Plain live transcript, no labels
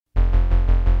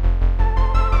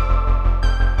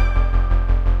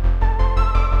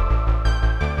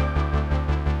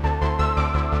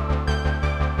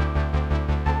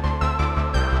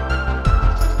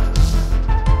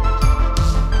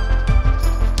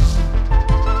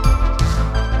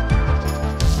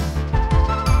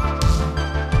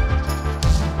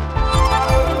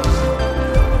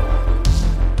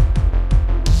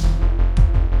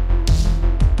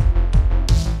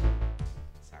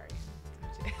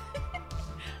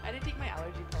my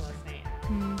allergy pill last night.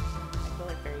 I feel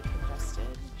like very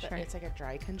congested, but Sure. it's like a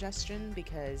dry congestion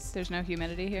because There's no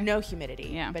humidity here? no humidity.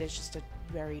 Yeah. But it's just a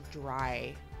very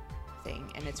dry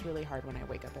thing, and it's really hard when I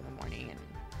wake up in the morning and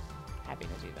having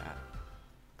to do that.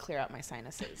 Clear out my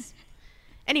sinuses.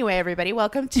 Anyway, everybody,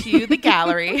 welcome to the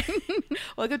gallery.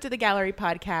 Welcome to the Gallery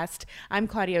Podcast. I'm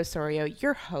Claudia Osorio,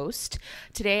 your host.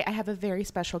 Today, I have a very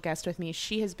special guest with me.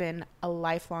 She has been a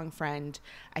lifelong friend.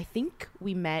 I think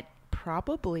we met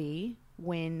probably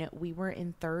when we were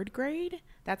in third grade.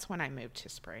 That's when I moved to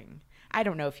Spring. I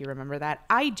don't know if you remember that.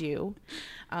 I do,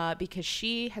 because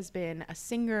she has been a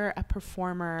singer, a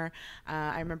performer.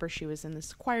 I remember she was in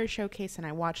this choir showcase, and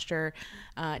I watched her.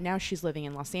 Now she's living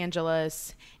in Los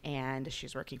Angeles, and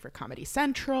she's working for Comedy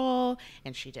Central,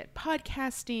 and she did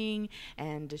podcasting,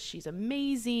 and she's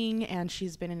amazing, and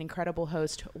she's been an incredible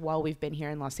host while we've been here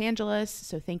in Los Angeles.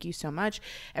 So thank you so much.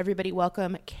 Everybody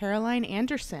welcome Caroline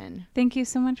Anderson. Thank you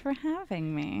so much for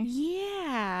having me.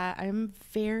 Yeah, I'm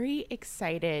very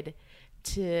excited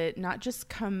to not just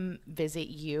come visit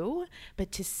you,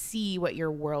 but to see what your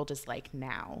world is like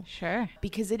now. Sure.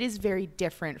 Because it is very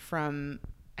different from,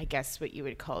 I guess, what you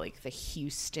would call like the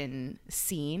Houston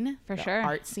scene. For the sure.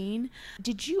 Art scene.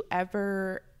 Did you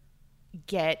ever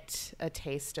get a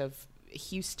taste of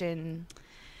Houston?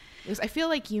 Because I feel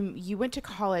like you went to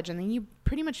college and then you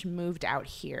pretty much moved out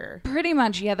here. Pretty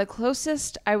much, yeah. The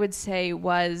closest I would say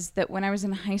was that when I was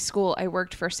in high school, I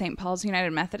worked for St. Paul's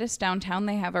United Methodist downtown.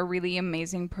 They have a really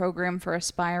amazing program for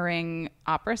aspiring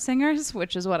opera singers,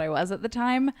 which is what I was at the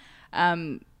time.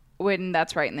 When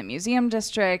that's right in the museum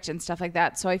district and stuff like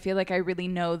that. So I feel like I really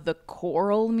know the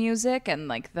choral music and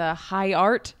like the high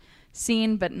art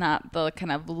scene, but not the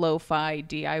kind of lo-fi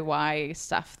DIY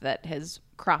stuff that has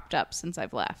cropped up since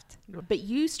I've left. But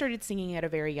you started singing at a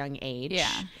very young age.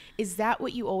 Yeah. Is that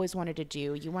what you always wanted to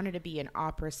do? You wanted to be an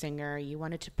opera singer. You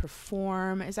wanted to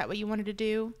perform. Is that what you wanted to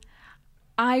do?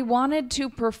 I wanted to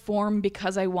perform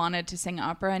because I wanted to sing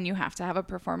opera, and you have to have a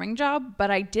performing job,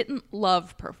 but I didn't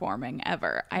love performing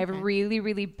ever. I have really,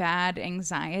 really bad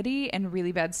anxiety and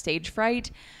really bad stage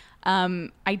fright.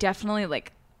 I definitely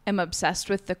am obsessed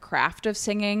with the craft of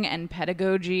singing and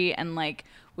pedagogy, and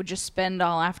would just spend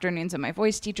all afternoons at my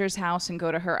voice teacher's house and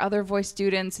go to her other voice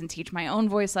students and teach my own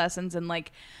voice lessons. And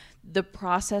the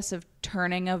process of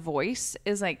turning a voice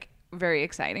is very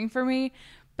exciting for me,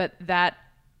 but that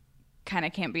kind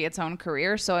of can't be its own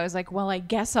career. So I was like, well, I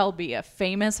guess I'll be a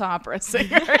famous opera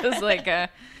singer.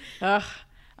 It's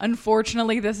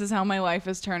unfortunately, this is how my life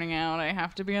is turning out. I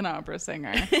have to be an opera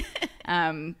singer.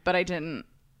 But I didn't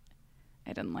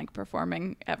like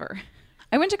performing ever.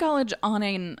 I went to college on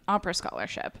an opera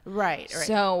scholarship. Right.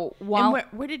 So And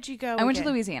where did you go? I went to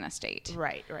again? Louisiana State.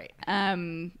 Right.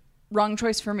 Wrong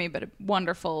choice for me, but a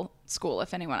wonderful school.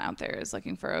 If anyone out there is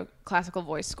looking for a classical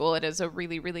voice school, it is a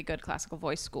really, really good classical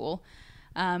voice school.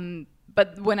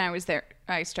 But when I was there,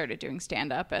 I started doing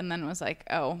stand-up and then was like,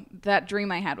 oh, that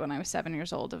dream I had when I was 7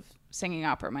 years old of singing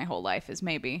opera my whole life is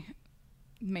maybe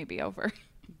over.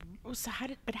 So how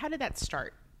did that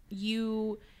start?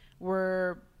 You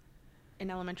were in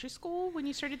elementary school when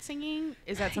you started singing?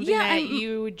 Is that something that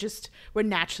you just were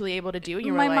naturally able to do? And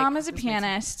you were my mom is a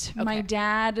pianist. Okay. My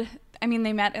dad,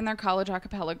 they met in their college a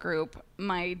cappella group.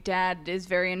 My dad is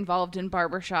very involved in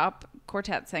barbershop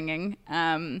quartet singing.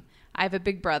 I have a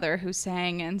big brother who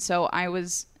sang, and so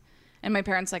and my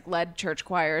parents led church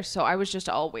choirs, so I was just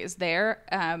always there.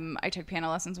 I took piano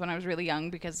lessons when I was really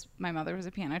young because my mother was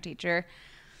a piano teacher.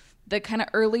 The kind of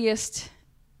earliest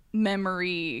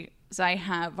memories I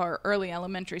have are early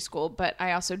elementary school, but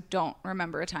I also don't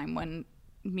remember a time when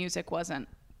music wasn't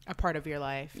a part of your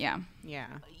life. Yeah.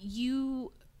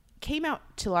 You came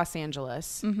out to Los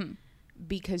Angeles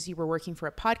because you were working for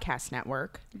a podcast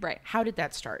network. Right. How did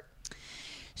that start?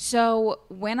 So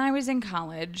when I was in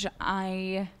college,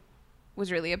 I was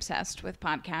really obsessed with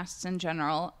podcasts in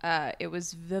general. It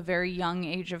was the very young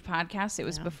age of podcasts. It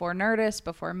was before Nerdist,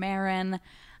 before Marin,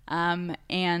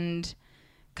 and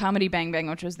Comedy Bang Bang,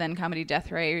 which was then Comedy Death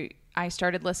Ray. I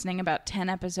started listening about 10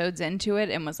 episodes into it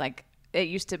and was it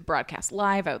used to broadcast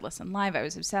live. I would listen live. I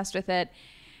was obsessed with it.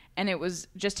 And it was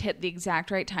just hit the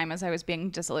exact right time as I was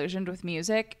being disillusioned with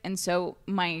music. And so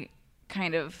my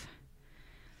kind of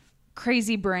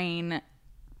crazy brain,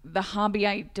 the hobby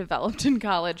I developed in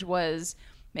college was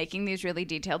making these really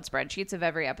detailed spreadsheets of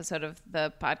every episode of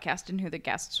the podcast and who the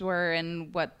guests were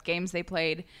and what games they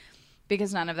played,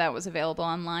 because none of that was available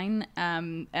online.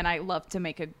 And I love to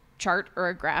make a chart or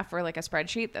a graph or a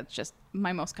spreadsheet. That's just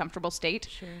my most comfortable state.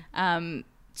 Sure.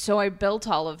 So I built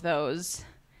all of those.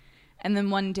 And then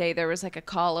one day there was like a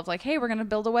call of like, hey, we're going to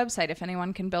build a website. If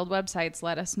anyone can build websites,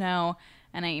 let us know.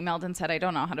 And I emailed and said, I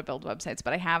don't know how to build websites,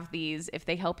 but I have these if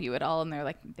they help you at all. And they're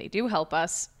like, they do help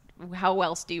us. How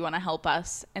else do you want to help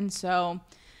us? And so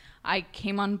I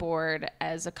came on board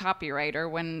as a copywriter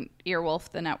when Earwolf,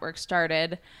 the network,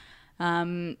 started.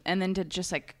 And then did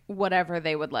just like whatever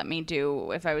they would let me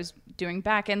do. If I was doing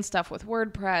back end stuff with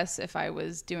WordPress, if I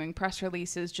was doing press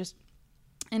releases, just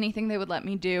anything they would let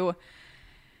me do.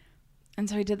 And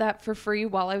so I did that for free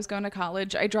while I was going to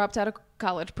college. I dropped out of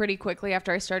college pretty quickly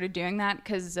after I started doing that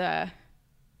because,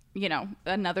 you know,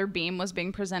 another beam was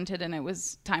being presented and it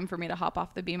was time for me to hop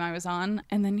off the beam I was on.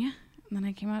 And then, then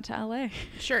I came out to LA.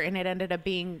 Sure. And it ended up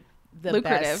being the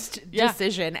lucrative best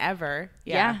decision ever.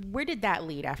 Yeah. Where did that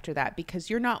lead after that? Because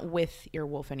you're not with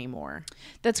Earwolf anymore.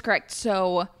 That's correct.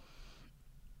 So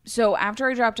after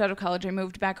I dropped out of college, I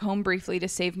moved back home briefly to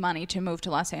save money to move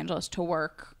to Los Angeles to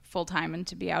work full time and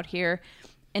to be out here.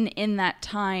 And in that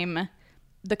time,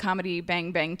 the Comedy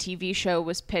Bang Bang TV show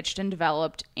was pitched and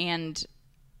developed, and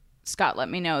Scott let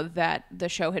me know that the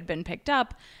show had been picked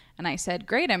up. And I said,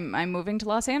 great, I'm moving to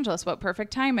Los Angeles. What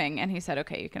perfect timing. And he said,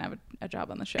 okay, you can have a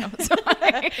job on the show. So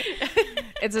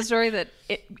it's a story that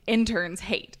interns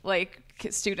hate, like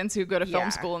students who go to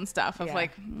film school and stuff of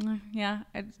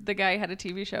the guy had a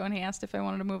TV show and he asked if I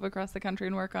wanted to move across the country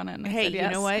and work on it. And I said, yes.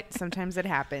 You know what? Sometimes it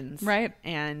happens. Right.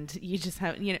 And you just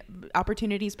have,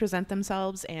 opportunities present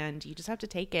themselves and you just have to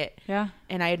take it. Yeah.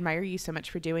 And I admire you so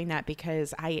much for doing that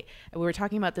because we were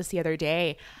talking about this the other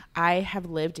day. I have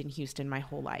lived in Houston my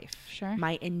whole life. Sure.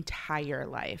 My entire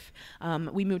life.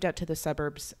 We moved out to the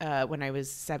suburbs when I was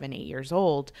 7-8 years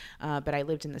old, but I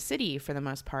lived in the city for the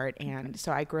most part. And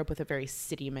so I grew up with a very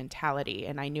city mentality,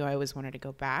 and I knew I always wanted to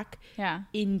go back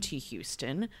into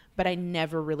Houston, but I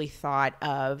never really thought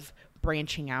of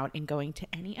branching out and going to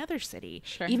any other city.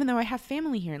 Sure. Even though I have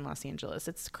family here in Los Angeles.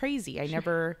 It's crazy. I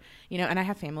never, and I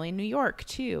have family in New York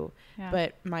too. Yeah.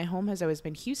 But my home has always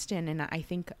been Houston. And I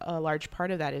think a large part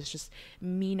of that is just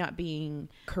me not being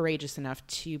courageous enough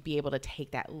to be able to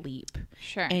take that leap.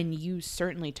 Sure. And you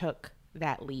certainly took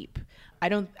that leap. I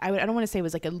don't want to say it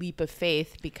was like a leap of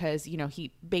faith because,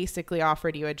 he basically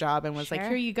offered you a job and was like,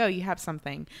 here you go, you have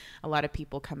something. A lot of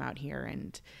people come out here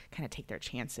and kind of take their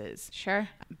chances. Sure.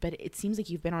 But it seems like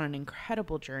you've been on an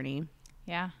incredible journey.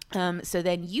 Yeah. So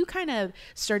then you kind of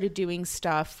started doing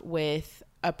stuff with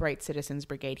Upright Citizens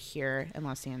Brigade here in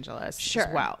Los Angeles as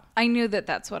well. I knew that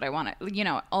that's what I wanted.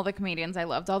 All the comedians I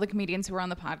loved, all the comedians who were on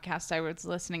the podcast I was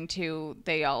listening to,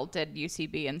 they all did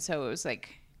UCB. And so it was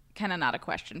like, kind of not a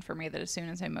question for me that as soon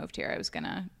as I moved here, I was going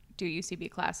to do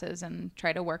UCB classes and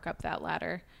try to work up that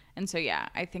ladder. And so,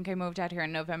 I think I moved out here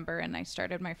in November and I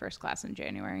started my first class in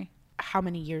January. How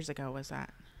many years ago was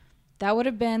that? That would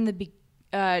have been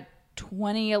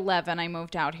 2011 I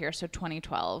moved out here. So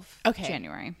 2012,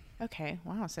 January. Okay.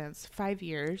 Wow. So it's 5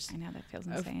 years. I know, that feels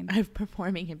insane. Of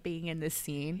performing and being in this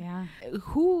scene. Yeah.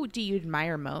 Who do you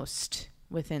admire most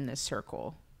within this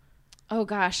circle? Oh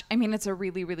gosh. I mean, it's a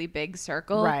really, really big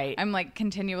circle. Right. I'm like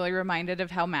continually reminded of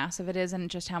how massive it is and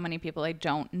just how many people I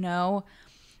don't know.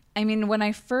 I mean, when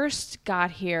I first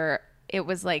got here, it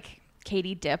was like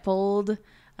Katie Dippold,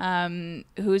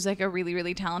 who's like a really,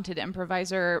 really talented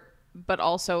improviser, but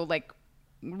also like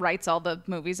writes all the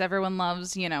movies everyone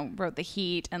loves, wrote The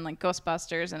Heat and like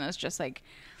Ghostbusters and is just like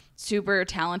super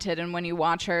talented. And when you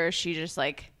watch her, she just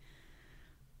like,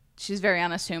 she's very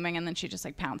unassuming, and then she just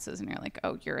like pounces and you're like,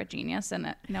 oh, you're a genius,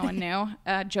 and no one knew.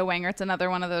 Joe Wangert's another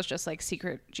one of those just like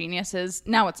secret geniuses.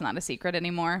 Now it's not a secret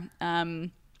anymore.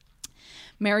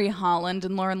 Mary Holland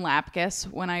and Lauren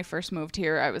Lapkus, when I first moved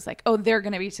here, I was like, oh, they're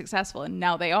going to be successful, and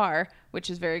now they are, which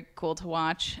is very cool to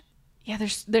watch. Yeah,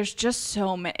 there's just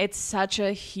so many. It's such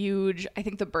a huge, I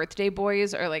think the Birthday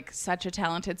Boys are like such a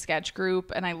talented sketch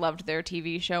group, and I loved their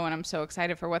TV show, and I'm so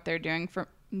excited for what they're doing from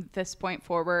this point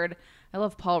forward. I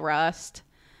love Paul Rust.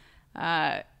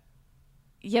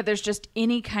 There's just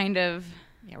any kind of...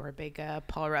 Yeah, we're big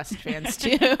Paul Rust fans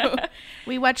too.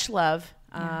 We watch Love.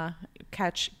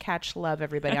 Catch Love,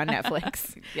 everybody, on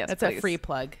Netflix. Yes, that's please. A free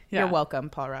plug. Yeah. You're welcome,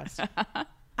 Paul Rust.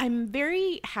 I'm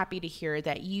very happy to hear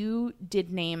that you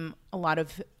did name a lot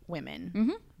of women.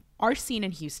 Mm-hmm. Our scene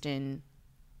in Houston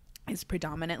is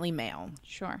predominantly male.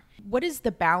 Sure. What is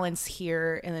the balance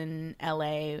here in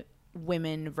LA,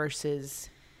 women versus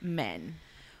men?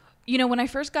 When I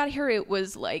first got here, it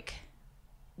was like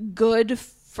good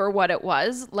for what it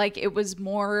was. Like it was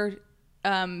more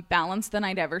balanced than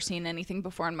I'd ever seen anything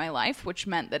before in my life, which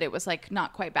meant that it was like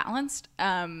not quite balanced.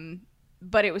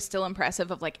 But it was still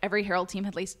impressive of like every Herald team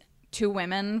had at least 2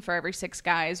 women for every 6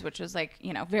 guys, which was like,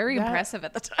 very impressive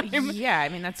at the time. Yeah, I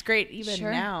mean, that's great even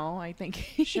Sure. now, I think.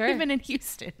 Sure. Even in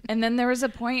Houston. And then there was a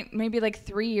point maybe like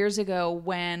 3 years ago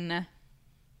when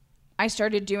I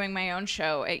started doing my own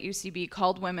show at UCB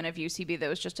called Women of UCB. That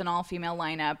was just an all-female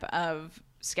lineup of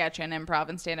sketch and improv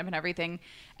and stand-up and everything.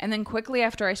 And then quickly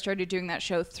after I started doing that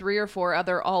show, 3 or 4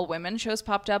 other all-women shows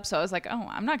popped up. So I was like, oh,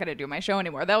 I'm not going to do my show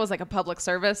anymore. That was like a public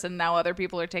service, and now other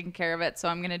people are taking care of it, so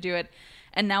I'm going to do it.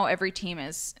 And now every team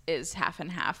is half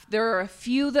and half. There are a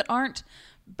few that aren't,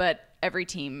 but every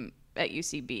team at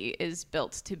UCB is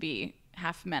built to be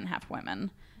half men, half women,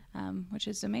 which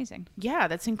is amazing. Yeah,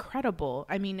 that's incredible.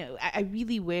 I mean, I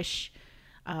really wish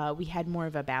we had more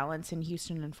of a balance in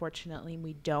Houston. Unfortunately,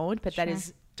 we don't, but that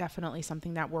is definitely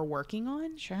something that we're working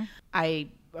on. Sure. I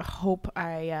hope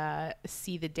I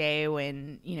see the day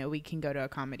when, we can go to a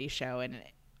comedy show and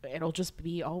it'll just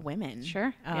be all women.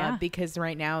 Sure. Yeah. Because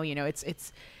right now,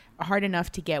 it's hard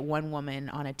enough to get one woman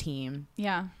on a team.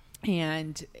 Yeah.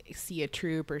 And see a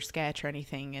troupe or sketch or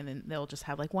anything, and then they'll just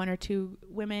have like 1 or 2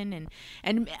 women,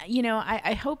 and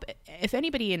I hope if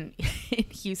anybody in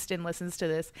Houston listens to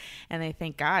this and they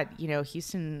think, God,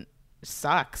 Houston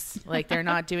sucks, like they're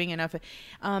not doing enough,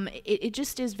 it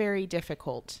just is very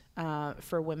difficult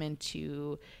for women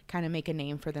to kind of make a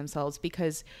name for themselves,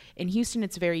 because in Houston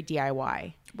it's very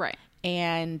DIY, Right.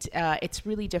 and it's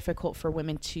really difficult for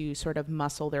women to sort of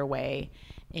muscle their way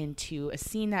into a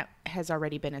scene that has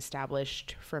already been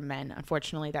established for men.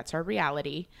 Unfortunately, that's our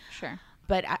reality. Sure.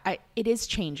 But it is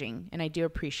changing, and I do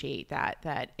appreciate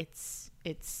that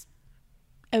it's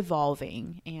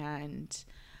evolving, and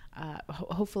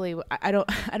hopefully, I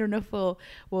don't know if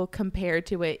we'll compare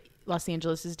to what Los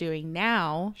Angeles is doing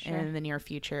now in the near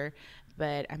future,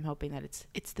 but I'm hoping that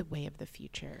it's the way of the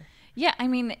future. Yeah, I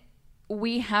mean,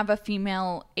 we have a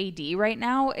female AD right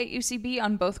now at UCB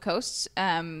on both coasts.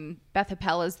 Beth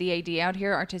Appel is the AD out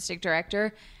here, artistic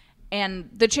director. And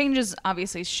the changes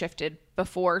obviously shifted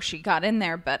before she got in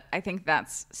there, but I think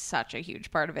that's such a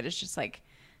huge part of it. It's just like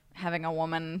having a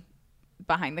woman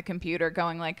behind the computer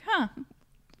going like,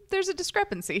 there's a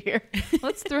discrepancy here.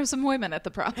 Let's throw some women at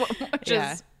the problem, which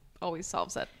is always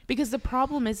solves it. Because the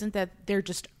problem isn't that there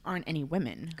just aren't any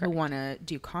women who want to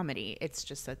do comedy. It's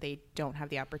just that they don't have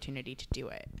the opportunity to do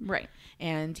it. Right.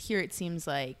 And here it seems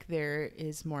like there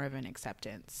is more of an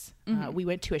acceptance. We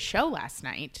went to a show last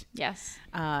night. Yes.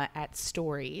 At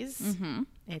Stories. Mm-hmm.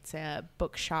 It's a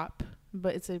bookshop,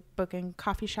 but it's a book and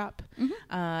coffee shop.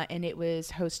 Mm-hmm. And it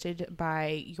was hosted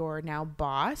by your now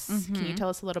boss. Mm-hmm. Can you tell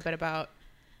us a little bit about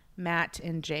Matt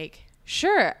and Jake?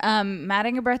 Sure. Matt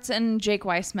Ingebretz and Jake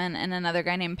Weissman and another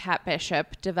guy named Pat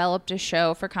Bishop developed a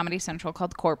show for Comedy Central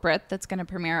called Corporate that's going to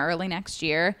premiere early next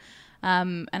year.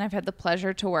 And I've had the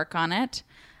pleasure to work on it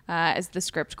as the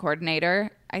script coordinator.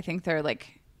 I think they're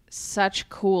like such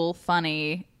cool,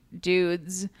 funny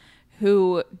dudes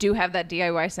who do have that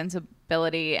DIY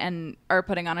sensibility and are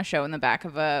putting on a show in the back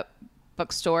of a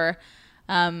bookstore.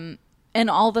 And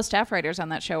all the staff writers on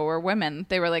that show were women.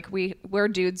 They were like, we're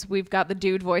dudes. We've got the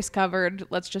dude voice covered.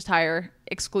 Let's just hire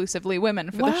exclusively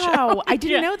women for the show. Wow, I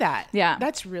didn't know that. Yeah.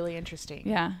 That's really interesting.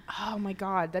 Yeah. Oh my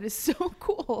God, that is so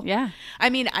cool. Yeah. I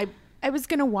mean, I was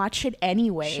going to watch it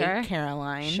anyway, Sure.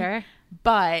 Caroline. Sure.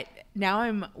 But now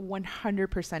I'm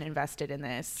 100% invested in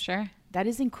this. Sure. That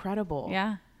is incredible.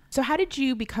 Yeah. So how did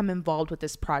you become involved with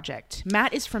this project?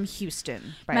 Matt is from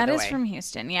Houston, by Matt the is way. from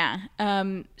Houston, yeah.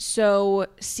 So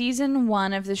season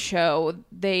 1 of the show,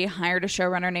 they hired a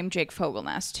showrunner named Jake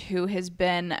Fogelnest, who has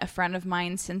been a friend of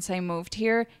mine since I moved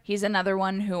here. He's another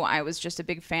one who I was just a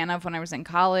big fan of when I was in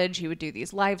college. He would do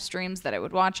these live streams that I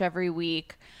would watch every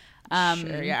week.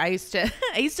 Sure, yeah. I used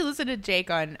to listen to Jake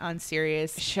on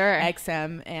Sirius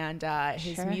XM, and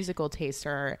his musical tastes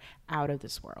are out of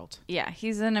this world. Yeah,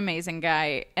 he's an amazing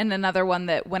guy. And another one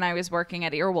that when I was working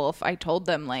at Earwolf, I told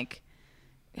them, like,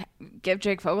 give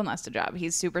Jake Fogelnest a job.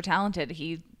 He's super talented.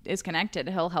 He is connected.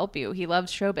 He'll help you. He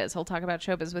loves showbiz. He'll talk about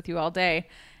showbiz with you all day.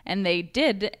 And they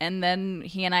did. And then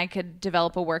he and I could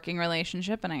develop a working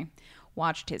relationship, and I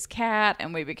watched his cat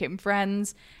and we became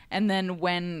friends. And then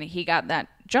when he got that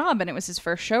job and it was his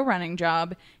first show running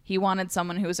job, he wanted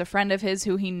someone who was a friend of his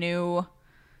who he knew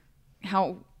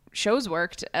how shows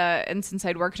worked. And since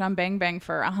I'd worked on Bang Bang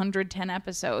for 110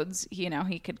 episodes, he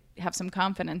could have some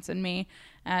confidence in me.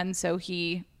 And so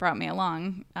he brought me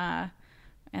along.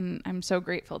 And I'm so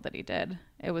grateful that he did.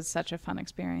 It was such a fun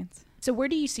experience. So where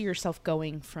do you see yourself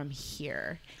going from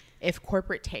here? If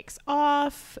Corporate takes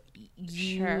off,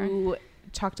 you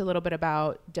talked a little bit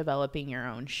about developing your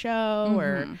own show,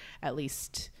 or at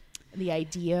least the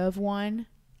idea of one.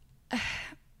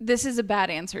 This is a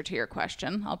bad answer to your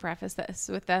question. I'll preface this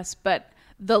with this, but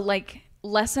the like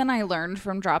lesson I learned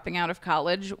from dropping out of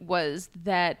college was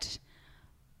that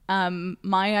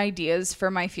my ideas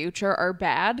for my future are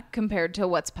bad compared to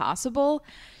what's possible.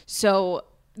 So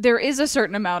there is a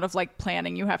certain amount of like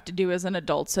planning you have to do as an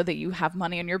adult so that you have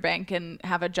money in your bank and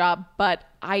have a job. But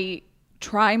I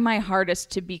try my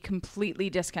hardest to be completely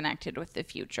disconnected with the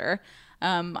future.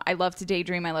 I love to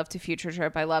daydream. I love to future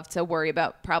trip. I love to worry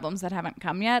about problems that haven't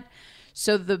come yet.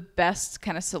 So the best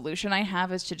kind of solution I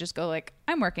have is to just go like,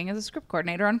 I'm working as a script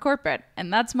coordinator on corporate,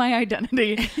 and that's my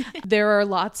identity. There are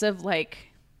lots of like,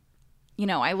 you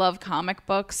know, I love comic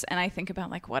books, and I think about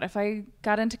like, what if I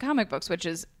got into comic books, which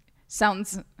is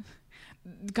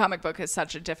comic book is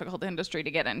such a difficult industry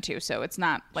to get into. So it's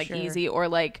not like easy. Or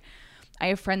like, I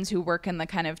have friends who work in the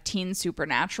kind of teen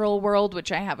supernatural world,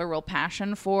 which I have a real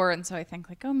passion for. And so I think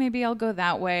like, oh, maybe I'll go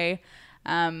that way.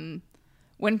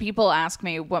 When people ask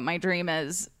me what my dream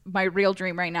is, my real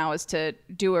dream right now is to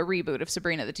do a reboot of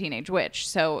Sabrina the Teenage Witch.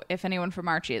 So if anyone from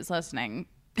Archie is listening,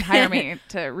 hire me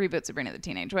to reboot Sabrina the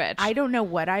Teenage Witch. I don't know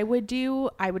what I would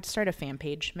do. I would start a fan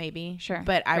page maybe. Sure.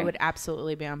 But I would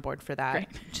absolutely be on board for that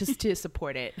just to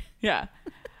support it. Yeah.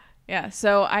 Yeah.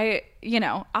 So I, you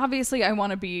know, obviously I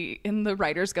want to be in the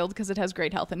Writers Guild because it has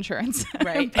great health insurance.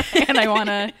 Right. And I want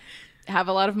to have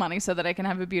a lot of money so that I can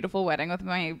have a beautiful wedding with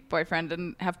my boyfriend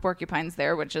and have porcupines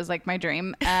there, which is like my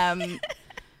dream.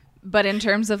 But in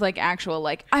terms of like actual,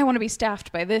 like, I want to be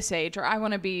staffed by this age, or I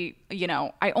want to be, you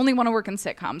know, I only want to work in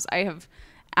sitcoms. I have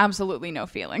absolutely no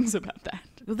feelings about that.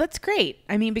 Well, that's great.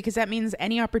 I mean, because that means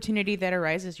any opportunity that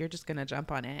arises, you're just going to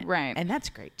jump on it. Right. And that's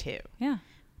great too. Yeah.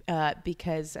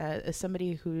 Because as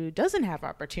somebody who doesn't have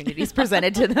opportunities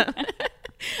presented to them,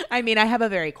 I mean, I have a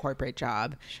very corporate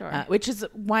job, which is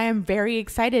why I'm very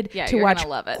excited to watch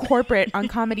Corporate on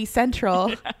Comedy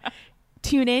Central.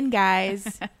 Tune in,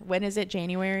 guys. When is it?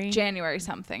 January? January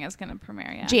something is going to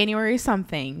premiere, yeah. January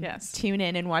something. Yes. Tune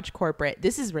in and watch Corporate.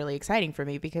 This is really exciting for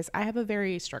me because I have a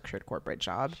very structured corporate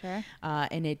job. Sure.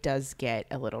 And it does get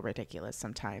a little ridiculous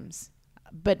sometimes.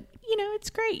 But, you know, it's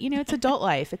great. You know, it's adult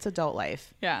life. It's adult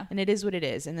life. Yeah. And it is what it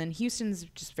is. And then Houston's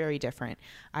just very different.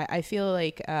 I feel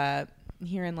like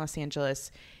here in Los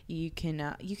Angeles, you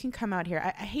can come out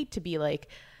here. I hate to be like,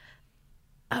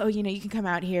 oh, you know, you can come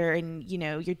out here and, you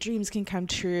know, your dreams can come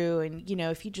true. And, you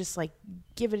know, if you just like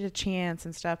give it a chance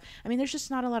and stuff. I mean, there's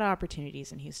just not a lot of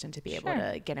opportunities in Houston to be able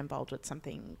to get involved with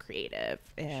something creative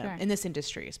in this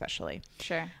industry, especially.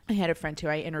 Sure. I had a friend who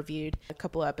I interviewed a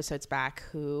couple of episodes back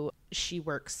who she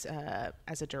works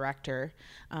as a director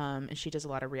and she does a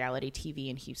lot of reality TV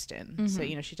in Houston. Mm-hmm. So,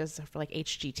 you know, she does stuff for like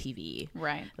HGTV.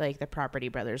 Right. Like the Property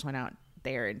Brothers went out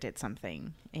there and did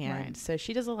something, and so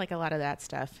she does like a lot of that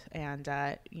stuff, and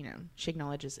you know, she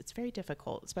acknowledges it's very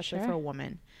difficult, especially for a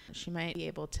woman. She might be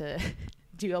able to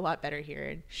do a lot better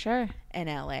here in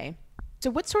LA. So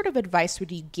what sort of advice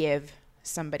would you give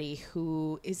somebody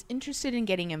who is interested in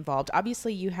getting involved?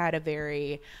 Obviously you had a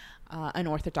very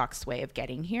unorthodox way of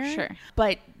getting here,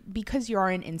 but because you are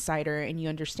an insider and you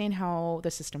understand how the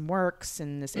system works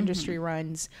and this industry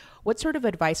runs, what sort of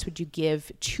advice would you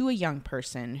give to a young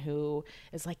person who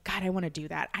is like, God, I want to do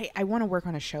that. I want to work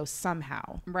on a show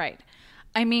somehow. Right.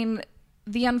 I mean,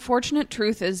 the unfortunate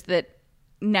truth is that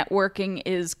networking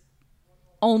is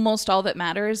almost all that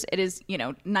matters. It is, you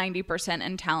know, 90%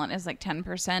 and talent is like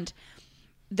 10%.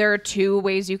 There are two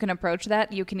ways you can approach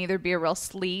that. You can either be a real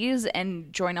sleaze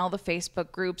and join all the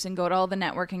Facebook groups and go to all the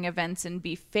networking events and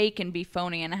be fake and be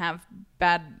phony and have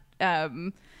bad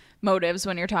motives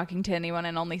when you're talking to anyone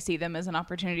and only see them as an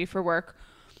opportunity for work.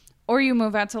 Or you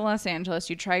move out to Los Angeles,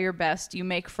 you try your best, you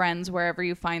make friends wherever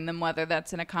you find them, whether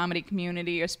that's in a comedy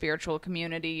community, a spiritual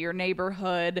community, your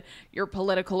neighborhood, your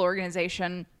political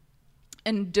organization,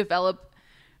 and develop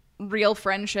real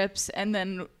friendships. And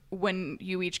then when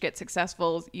you each get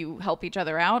successful, you help each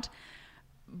other out.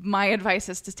 My advice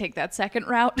is to take that second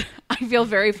route. I feel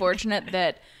very fortunate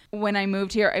that when I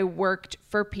moved here, I worked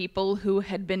for people who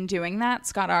had been doing that.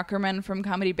 Scott Aukerman from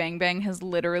Comedy Bang Bang has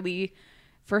literally,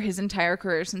 for his entire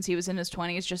career since he was in his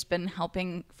 20s, just been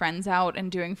helping friends out and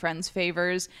doing friends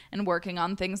favors and working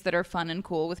on things that are fun and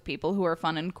cool with people who are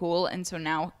fun and cool. And so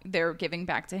now they're giving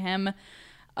back to him.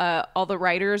 All the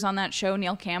writers on that show,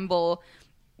 Neil Campbell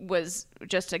was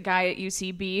just a guy at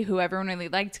UCB who everyone really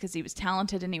liked because he was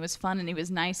talented and he was fun and he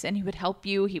was nice and he would help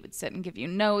you. He would sit and give you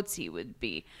notes. He would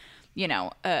be, you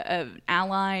know, an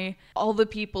ally. All the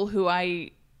people who I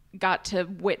got to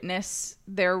witness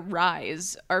their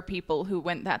rise are people who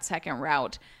went that second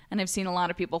route. And I've seen a lot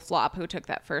of people flop who took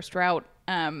that first route.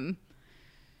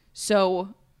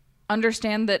 So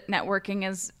understand that networking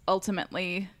is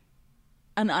ultimately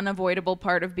an unavoidable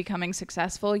part of becoming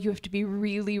successful. You have to be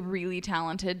really, really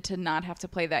talented to not have to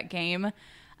play that game.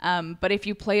 But if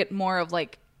you play it more of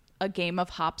like a game of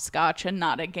hopscotch and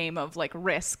not a game of like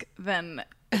Risk, then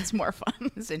it's more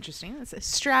fun. It's interesting. It's a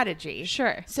strategy.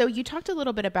 Sure. So you talked a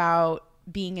little bit about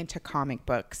being into comic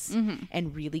books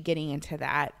and really getting into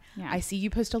that. Yeah. I see you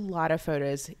post a lot of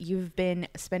photos. You've been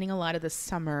spending a lot of the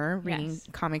summer reading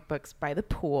comic books by the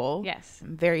pool. Yes.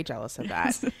 I'm very jealous of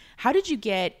that. How did you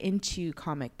get into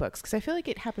comic books? Because I feel like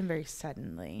it happened very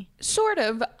suddenly. Sort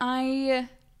of.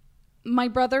 My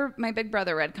big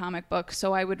brother read comic books,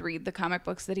 so I would read the comic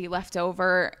books that he left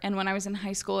over. And when I was in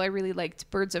high school, I really liked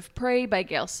Birds of Prey by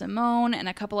Gail Simone and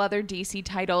a couple other DC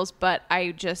titles, but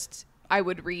I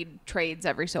would read trades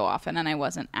every so often, and I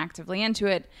wasn't actively into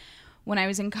it. When I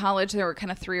was in college, there were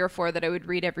kind of 3 or 4 that I would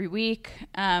read every week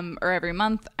or every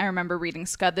month. I remember reading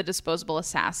Scud the Disposable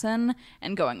Assassin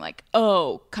and going like,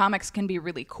 oh, comics can be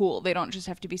really cool. They don't just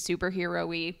have to be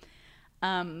superhero-y.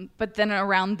 But then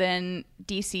around then,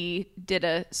 DC did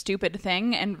a stupid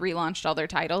thing and relaunched all their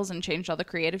titles and changed all the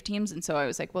creative teams. And so I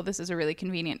was like, well, this is a really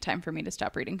convenient time for me to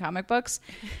stop reading comic books.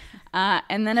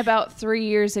 And then about 3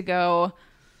 years ago,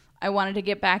 I wanted to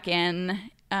get back in,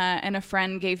 and a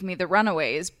friend gave me The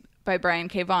Runaways by Brian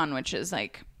K. Vaughan, which is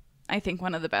like, I think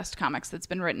one of the best comics that's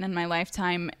been written in my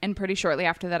lifetime. And pretty shortly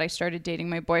after that, I started dating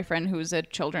my boyfriend, who's a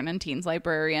children and teens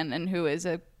librarian and who is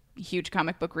a huge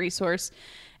comic book resource.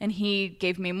 And he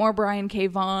gave me more Brian K.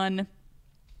 Vaughan.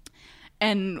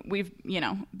 And we've,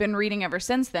 been reading ever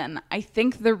since then. I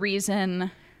think the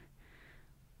reason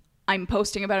I'm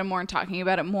posting about it more and talking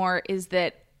about it more is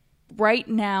that right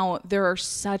now, there are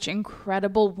such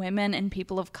incredible women and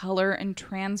people of color and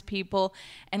trans people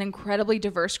and incredibly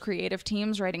diverse creative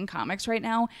teams writing comics right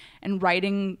now and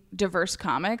writing diverse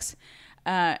comics.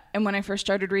 And when I first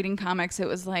started reading comics, it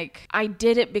was like, I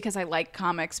did it because I like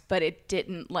comics, but it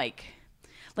didn't like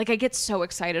I get so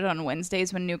excited on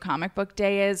Wednesdays when New Comic Book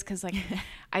Day is because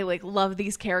I love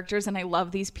these characters and I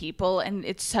love these people and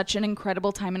it's such an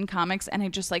incredible time in comics and I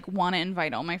just want to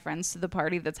invite all my friends to the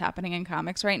party that's happening in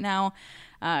comics right now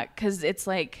because it's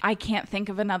like I can't think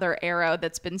of another era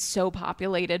that's been so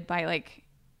populated by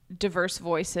diverse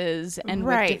voices and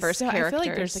with diverse characters. I feel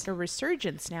like there's a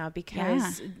resurgence now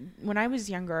because when I was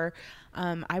younger,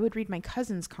 I would read my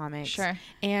cousin's comics. Sure.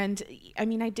 And I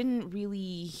mean, I didn't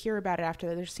really hear about it after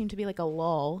that. There seemed to be a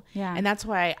lull. Yeah. And that's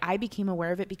why I became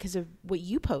aware of it because of what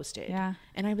you posted. Yeah.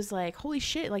 And I was like, holy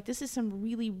shit, these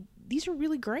are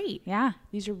really great. Yeah.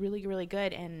 These are really, really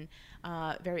good and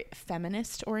very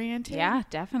feminist oriented. Yeah,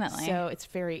 definitely. So it's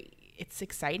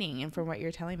exciting. And from what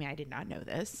you're telling me, I did not know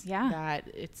this. Yeah. That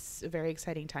it's a very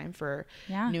exciting time for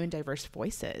new and diverse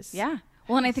voices. Yeah.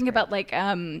 Well, and I think about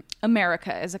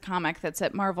America is a comic that's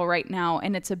at Marvel right now,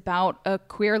 and it's about a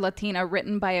queer Latina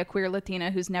written by a queer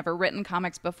Latina who's never written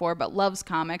comics before but loves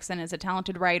comics and is a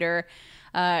talented writer.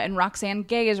 And Roxane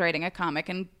Gay is writing a comic,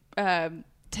 and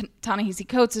Ta-Nehisi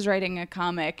Coates is writing a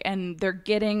comic, and they're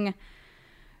getting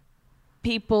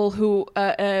people who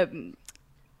Caitlin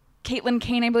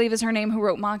Kane, I believe is her name, who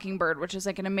wrote Mockingbird, which is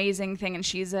an amazing thing, and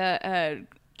she's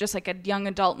just a young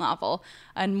adult novel,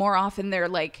 and more often they're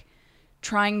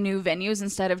trying new venues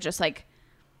instead of just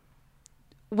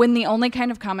when the only kind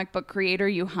of comic book creator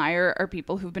you hire are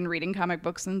people who've been reading comic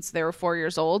books since they were 4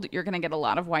 years old, you're going to get a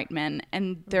lot of white men,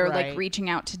 and they're reaching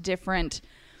out to different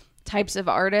types of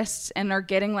artists and are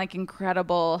getting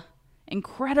incredible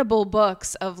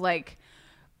books of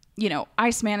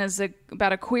Iceman is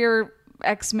about a queer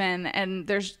X-Men, and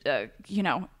there's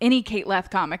any Kate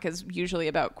Leth comic is usually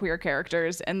about queer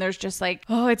characters, and there's just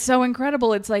it's so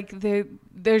incredible. It's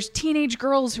there's teenage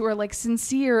girls who are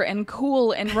sincere and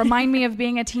cool and remind me of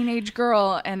being a teenage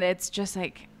girl, and it's just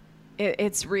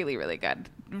it's really, really good.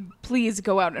 Please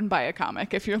go out and buy a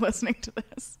comic if you're listening to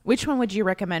this. Which one would you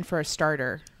recommend for a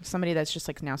starter? Somebody that's just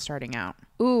now starting out.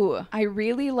 Ooh, I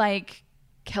really like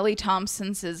Kelly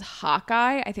Thompson's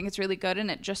Hawkeye. I think it's really good, and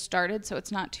it just started, so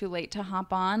it's not too late to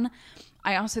hop on.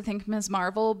 I also think Ms.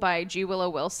 Marvel by G. Willow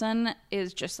Wilson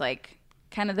is just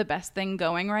kind of the best thing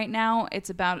going right now.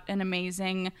 It's about an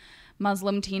amazing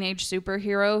Muslim teenage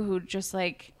superhero who just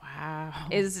has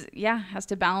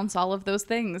to balance all of those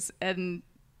things. And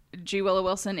G. Willow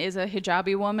Wilson is a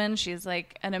hijabi woman. She's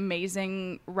an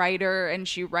amazing writer, and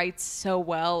she writes so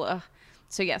well.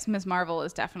 So yes, Ms. Marvel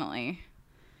is definitely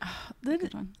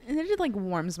Good one. And it just like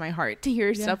warms my heart to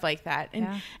hear stuff like that.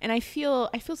 And I feel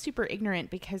super ignorant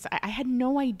because I had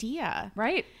no idea.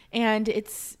 Right. And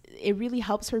it really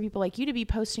helps for people like you to be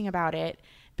posting about it,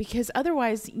 because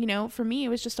otherwise, you know, for me, it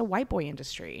was just a white boy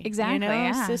industry. Exactly. You know,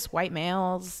 yeah. cis white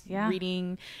males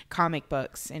reading comic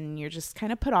books, and you're just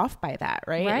kind of put off by that,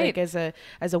 right? Like as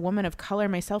a woman of color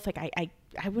myself, like I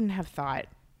wouldn't have thought.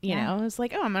 You know, it's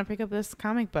like, oh, I'm going to pick up this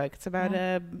comic book. It's about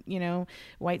a, you know,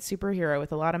 white superhero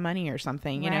with a lot of money or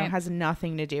something, you know, it has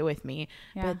nothing to do with me.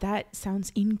 But that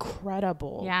sounds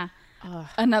incredible. Yeah.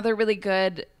 Another really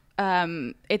good,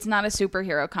 it's not a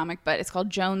superhero comic, but it's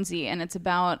called Jonesy. And it's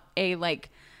about a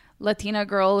like Latina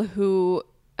girl who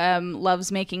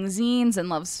loves making zines and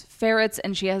loves ferrets,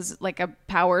 and she has like a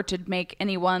power to make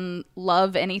anyone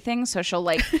love anything. So she'll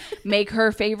like make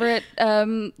her favorite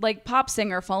like pop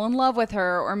singer fall in love with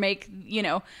her, or make, you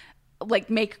know,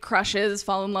 like make crushes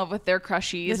fall in love with their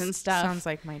crushies and stuff. Sounds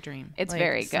like my dream. It's like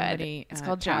very good. It's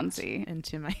called Jonesy.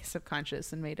 Into my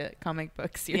subconscious and made a comic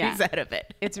book series out of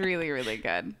it. It's really, really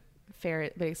good.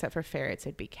 Ferret, but except for ferrets,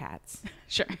 it'd be cats.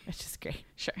 Sure. Which is great.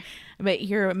 Sure. But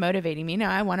you're motivating me now.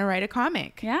 I want to write a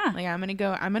comic. Yeah. Like I'm going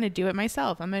to do it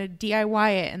myself. I'm going to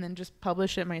DIY it and then just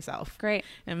publish it myself. Great.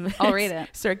 And I'll read it.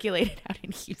 Circulate it out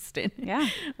in Houston. Yeah.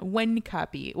 1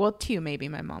 copy. Well, 2 maybe.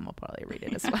 My mom will probably read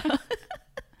it as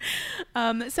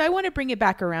well. So I want to bring it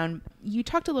back around. You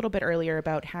talked a little bit earlier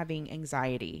about having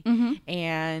anxiety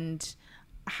and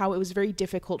how it was very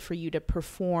difficult for you to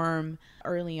perform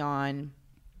early on,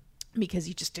 because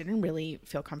you just didn't really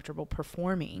feel comfortable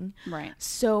performing. Right.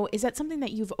 So is that something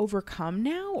that you've overcome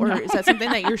now? Or is that something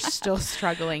that you're still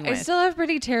struggling with? I still have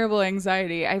pretty terrible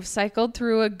anxiety. I've cycled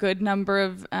through a good number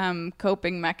of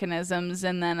coping mechanisms.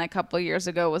 And then a couple of years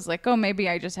ago was like, oh, maybe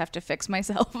I just have to fix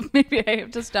myself. Maybe I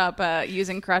have to stop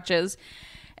using crutches.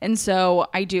 And so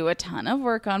I do a ton of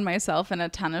work on myself and a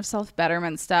ton of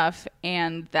self-betterment stuff.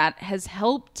 And that has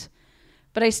helped.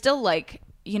 But I still like...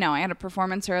 You know, I had a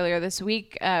performance earlier this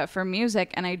week for music,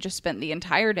 and I just spent the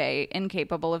entire day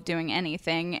incapable of doing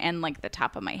anything. And like the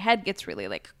top of my head gets really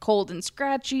like cold and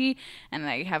scratchy, and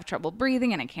I have trouble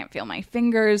breathing, and I can't feel my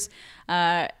fingers.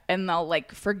 And I'll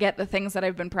like forget the things that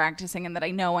I've been practicing and that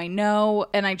I know.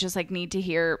 And I just like need to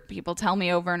hear people tell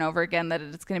me over and over again that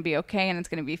it's going to be okay and it's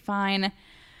going to be fine.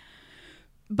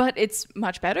 But it's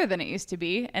much better than it used to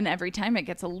be. And every time it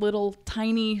gets a little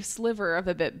tiny sliver of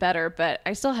a bit better. But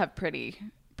I still have pretty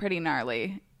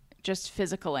gnarly, just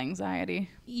physical anxiety.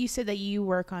 You said that you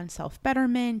work on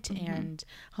self-betterment and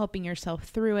helping yourself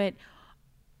through it.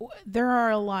 There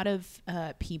are a lot of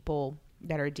people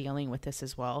that are dealing with this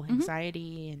as well,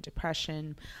 anxiety and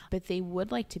depression, but they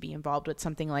would like to be involved with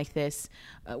something like this.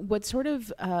 What sort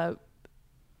of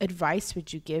advice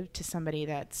would you give to somebody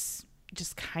that's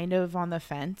just kind of on the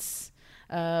fence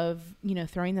of, you know,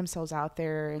 throwing themselves out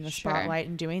there in the spotlight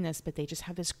and doing this, but they just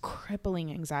have this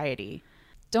crippling anxiety?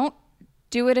 Don't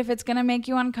do it if it's going to make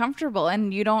you uncomfortable.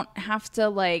 And you don't have to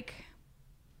like,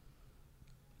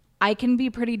 I can be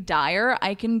pretty dire.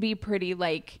 I can be pretty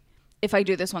like, if I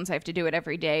do this once, I have to do it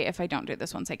every day. If I don't do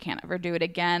this once, I can't ever do it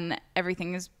again.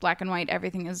 Everything is black and white.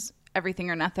 Everything is everything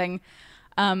or nothing.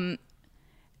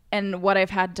 And what I've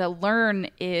had to learn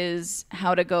is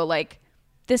how to go like,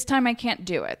 this time I can't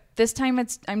do it. This time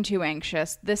I'm too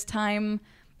anxious. This time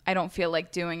I don't feel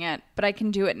like doing it, but I can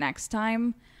do it next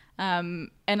time. And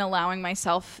allowing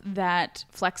myself that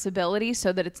flexibility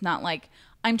so that it's not like,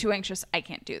 I'm too anxious, I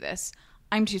can't do this.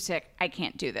 I'm too sick, I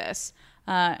can't do this.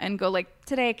 And go like,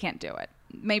 today I can't do it.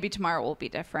 Maybe tomorrow will be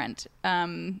different.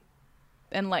 And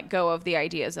let go of the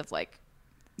ideas of like,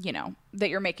 you know, that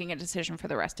you're making a decision for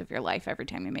the rest of your life every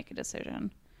time you make a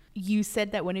decision. You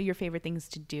said that one of your favorite things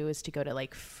to do is to go to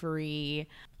like free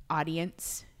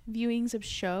audience viewings of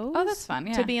shows. Oh, that's fun.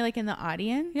 Yeah. To be like in the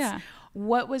audience. Yeah.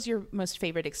 What was your most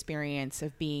favorite experience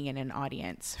of being in an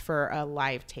audience for a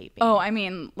live taping? Oh, I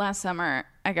mean, last summer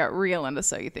I got real into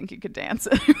So You Think You Could Dance.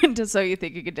 I went to So You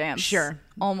Think You Could Dance. Sure.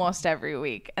 Almost every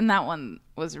week. And that one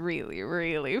was really,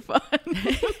 really fun.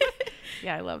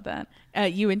 Yeah, I love that.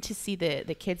 You went to see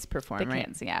the kids perform, right?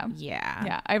 Kids, yeah. Yeah.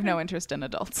 Yeah. I have no interest in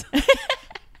adults.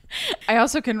 I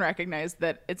also can recognize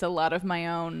that it's a lot of my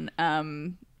own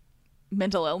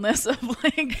mental illness of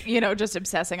like, you know, just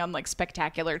obsessing on like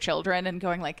spectacular children and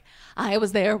going like, I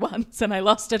was there once and I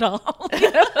lost it all.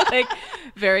 You know, like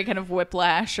very kind of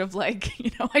whiplash of like,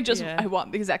 you know, I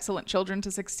want these excellent children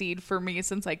to succeed for me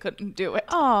since I couldn't do it.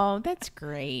 Oh, that's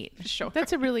great. Sure.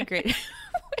 That's a really great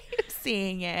way of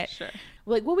seeing it. Sure.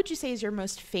 Like, what would you say is your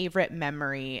most favorite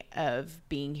memory of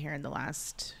being here in the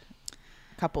last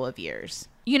couple of years?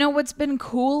 You know, what's been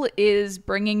cool is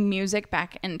bringing music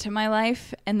back into my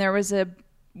life. And there was a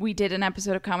we did an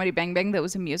episode of Comedy Bang Bang that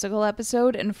was a musical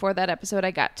episode. And for that episode,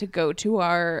 I got to go to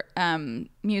our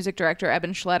music director,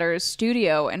 Eben Schletter's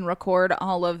studio and record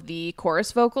all of the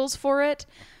chorus vocals for it,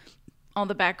 all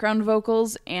the background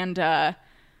vocals. And that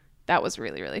was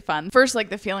really, really fun. First, like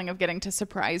the feeling of getting to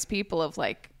surprise people of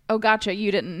like, oh, gotcha,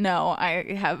 you didn't know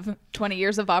I have 20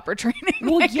 years of opera training.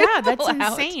 Well, yeah, that's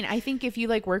insane. I think if you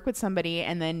like work with somebody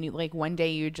and then like one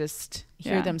day you just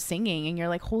hear them singing and you're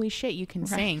like, holy shit, you can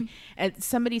sing. And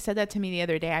somebody said that to me the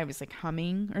other day. I was like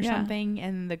humming or something.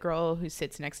 And the girl who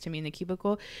sits next to me in the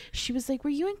cubicle, she was like, were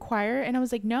you in choir? And I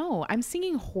was like, no, I'm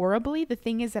singing horribly. The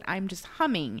thing is that I'm just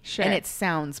humming and it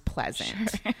sounds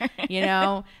pleasant, you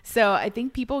know? So I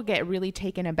think people get really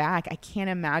taken aback. I can't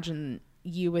imagine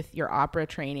you with your opera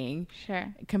training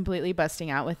completely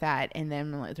busting out with that, and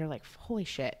then they're like, holy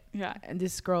shit, and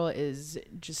this girl is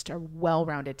just a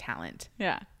well-rounded talent.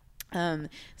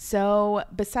 So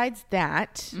besides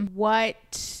that,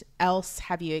 what else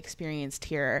have you experienced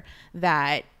here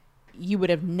that you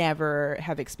would have never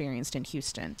have experienced in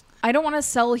Houston? I don't want to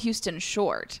sell Houston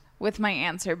short with my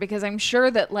answer, because I'm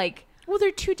sure that like, well,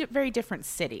 they're two very different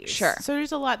cities. Sure. So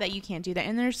there's a lot that you can't do that.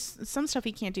 And there's some stuff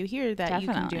you can't do here that you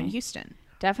can do in Houston.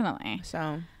 Definitely.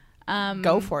 So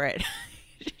go for it.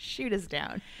 Shoot us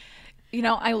down. You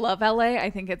know, I love LA. I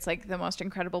think it's like the most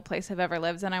incredible place I've ever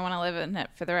lived, and I want to live in it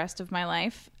for the rest of my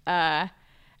life.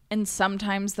 And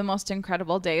sometimes the most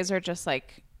incredible days are just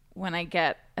like when I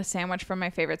get a sandwich from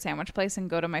my favorite sandwich place and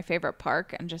go to my favorite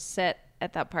park and just sit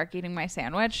at that park eating my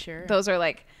sandwich. Sure. Those are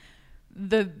like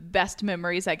the best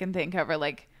memories I can think of, are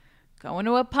like going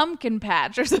to a pumpkin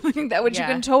patch or something like that, which you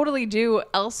can totally do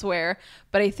elsewhere.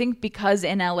 But I think because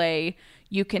in LA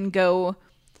you can go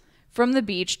from the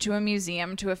beach to a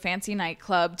museum, to a fancy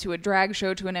nightclub, to a drag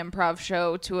show, to an improv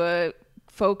show, to a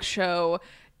folk show,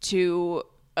 to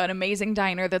an amazing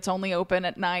diner that's only open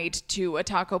at night, to a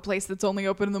taco place that's only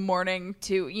open in the morning,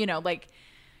 to, you know, like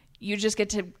you just get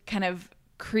to kind of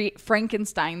create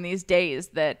Frankenstein these days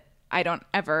that I don't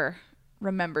ever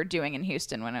remember doing in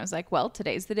Houston, when I was like, well,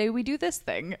 today's the day we do this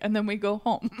thing and then we go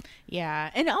home.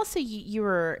 Yeah. And also you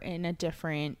were in a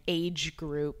different age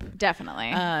group.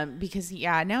 Definitely. Because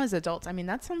now as adults, I mean,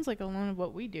 that sounds like a lot of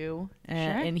what we do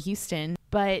in Houston.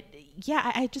 But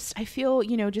yeah, I feel,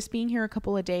 you know, just being here a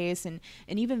couple of days and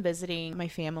even visiting my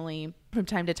family from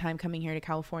time to time, coming here to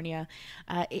California,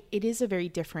 it is a very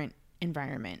different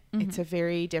environment. It's a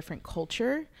very different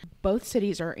culture. Both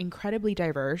cities are incredibly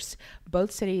diverse. Both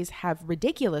cities have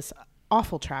ridiculous,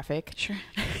 awful traffic. Sure.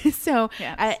 So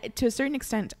to a certain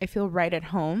extent, I feel right at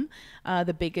home.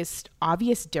 The biggest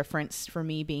obvious difference for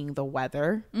me being the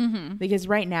weather, because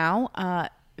right now,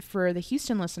 for the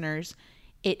Houston listeners,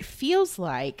 it feels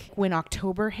like when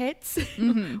October hits,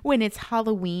 when it's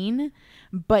Halloween,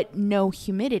 but no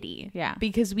humidity. Yeah.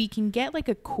 Because we can get like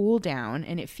a cool down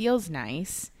and it feels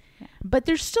nice. But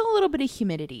there's still a little bit of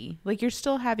humidity. Like you're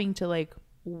still having to like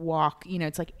walk, you know,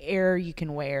 it's like air you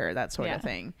can wear, that sort of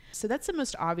thing. So that's the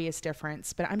most obvious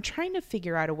difference. But I'm trying to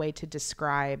figure out a way to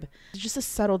describe just the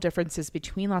subtle differences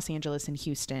between Los Angeles and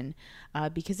Houston,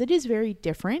 because it is very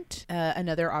different.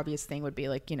 Another obvious thing would be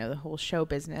like, you know, the whole show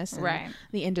business and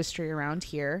the industry around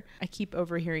here. I keep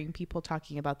overhearing people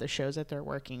talking about the shows that they're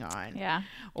working on,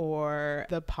 or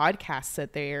the podcasts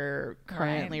that they're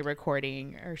currently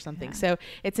recording or something. So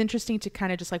it's interesting to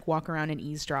kind of just like walk around and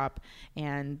eavesdrop,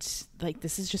 and like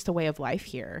this is just a way of life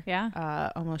here.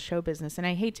 Almost show business. And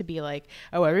I hate to be like,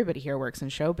 oh, everybody here works in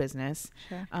show business.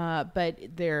 But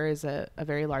there is a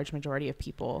very large majority of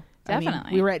people. Definitely. I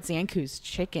mean, we were at Zanku's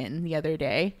Chicken the other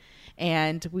day,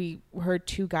 and we heard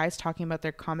two guys talking about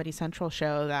their Comedy Central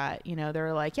show that, you know, they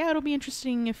were like, yeah, it'll be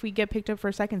interesting if we get picked up for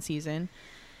a second season.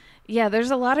 Yeah,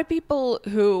 there's a lot of people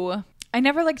who, I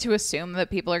never like to assume that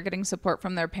people are getting support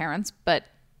from their parents, but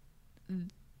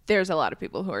there's a lot of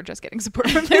people who are just getting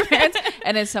support from their parents.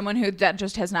 And as someone who that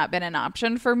just has not been an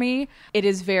option for me, it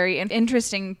is very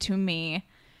interesting to me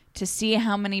to see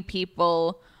how many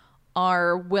people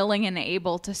are willing and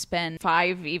able to spend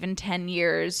 5, even 10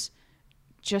 years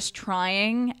just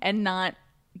trying and not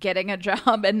getting a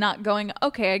job and not going,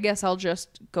 okay, I guess I'll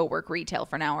just go work retail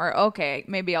for now, or okay,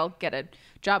 maybe I'll get a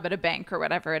job at a bank or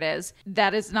whatever it is.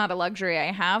 That is not a luxury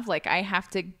I have. Like, I have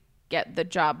to get the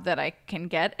job that I can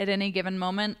get at any given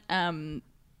moment.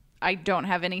 I don't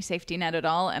have any safety net at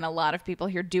all, and a lot of people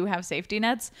here do have safety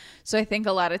nets. So I think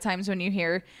a lot of times when you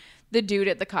hear the dude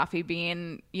at the Coffee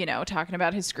Bean, you know, talking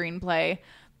about his screenplay,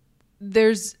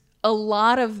 there's a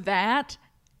lot of that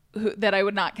that I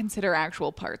would not consider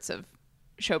actual parts of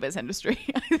showbiz industry.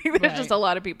 I think there's just a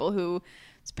lot of people whose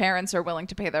parents are willing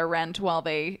to pay their rent while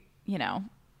they, you know,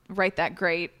 write that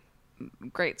great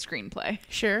screenplay.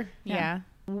 Sure. Yeah.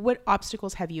 What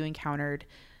obstacles have you encountered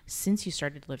since you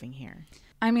started living here?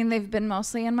 I mean, they've been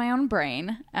mostly in my own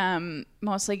brain,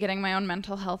 mostly getting my own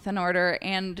mental health in order.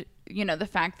 And, you know, the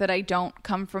fact that I don't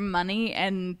come from money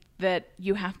and that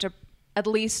you have to at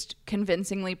least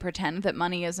convincingly pretend that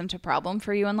money isn't a problem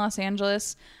for you in Los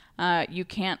Angeles. You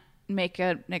can't make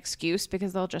an excuse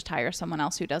because they'll just hire someone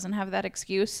else who doesn't have that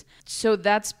excuse. So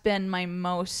that's been my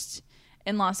most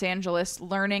in Los Angeles,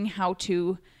 learning how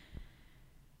to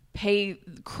pay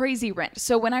crazy rent.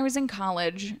 So when I was in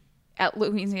college at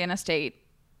Louisiana State,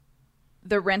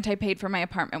 the rent I paid for my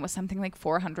apartment was something like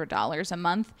 $400 a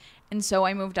month. And so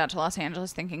I moved out to Los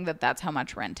Angeles thinking that that's how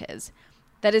much rent is.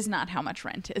 That is not how much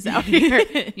rent is out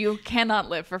here. You cannot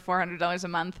live for $400 a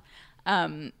month.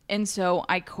 And so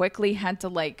I quickly had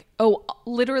to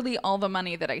literally all the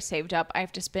money that I saved up, I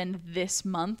have to spend this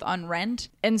month on rent.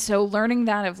 And so learning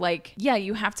that of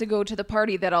you have to go to the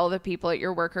party that all the people at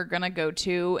your work are going to go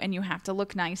to, and you have to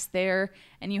look nice there,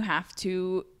 and you have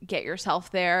to get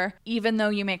yourself there, even though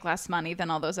you make less money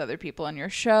than all those other people in your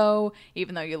show,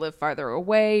 even though you live farther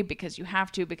away because you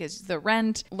have to, because the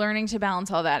rent. Learning to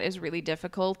balance all that is really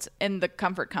difficult. And the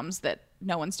comfort comes that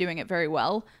no one's doing it very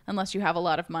well unless you have a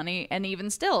lot of money. And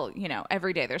even still, you know,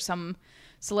 every day there's some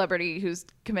celebrity who's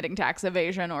committing tax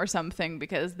evasion or something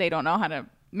because they don't know how to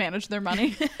manage their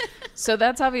money. So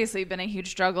that's obviously been a huge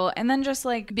struggle. And then just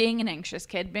being an anxious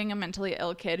kid, being a mentally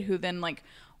ill kid who then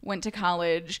went to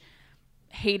college,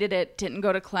 hated it, didn't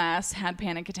go to class, had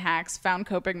panic attacks, found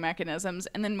coping mechanisms,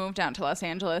 and then moved out to Los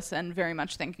Angeles and very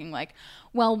much thinking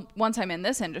well, once I'm in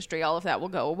this industry, all of that will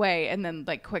go away. And then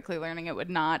quickly learning it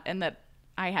would not, and that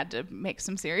I had to make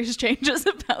some serious changes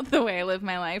about the way I live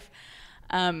my life.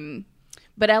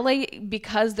 But LA,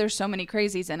 because there's so many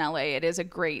crazies in LA, it is a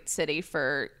great city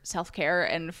for self-care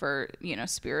and for, you know,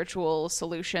 spiritual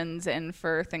solutions and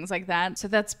for things like that. So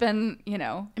that's been, you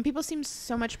know. And people seem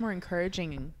so much more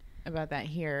encouraging about that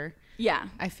here. Yeah.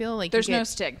 I feel like there's no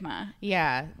stigma.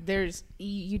 Yeah. There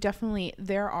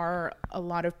are a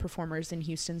lot of performers in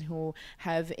Houston who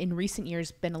have in recent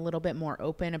years been a little bit more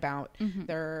open about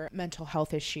their mental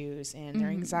health issues and their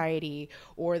anxiety,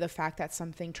 or the fact that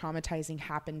something traumatizing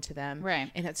happened to them.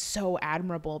 Right. And that's so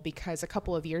admirable, because a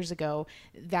couple of years ago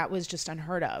that was just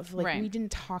unheard of. We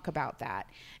didn't talk about that.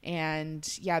 And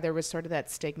yeah, there was sort of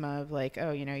that stigma of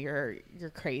oh, you know, you're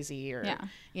crazy, or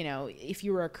you know, if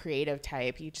you were a creative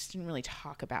type, you just didn't really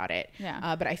talk about it.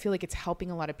 Yeah. But I feel like it's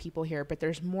helping a lot of people here. But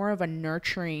there's more of a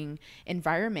nurturing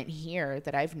environment here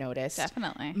that I've noticed.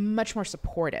 Definitely. Much more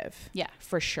supportive. Yeah.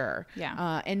 For sure.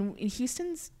 Yeah. And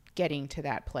Houston's getting to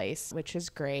that place, which is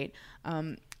great.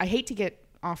 I hate to get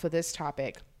off of this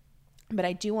topic, but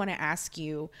I do want to ask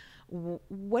you,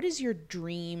 what is your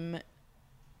dream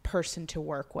person to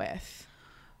work with?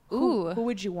 Ooh. Who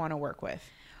would you want to work with?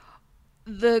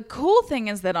 The cool thing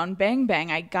is that on Bang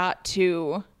Bang, I got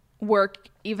to work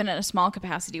even in a small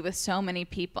capacity with so many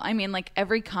people. I mean,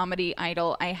 every comedy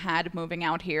idol I had moving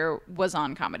out here was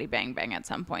on Comedy Bang Bang at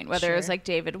some point, whether it was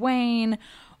David Wayne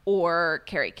or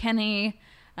Carrie Kenny.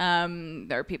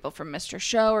 There are people from Mr.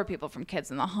 Show or people from Kids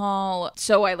in the Hall.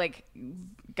 So I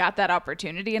got that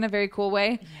opportunity in a very cool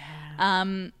way.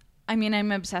 Yeah. I mean,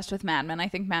 I'm obsessed with Mad Men. I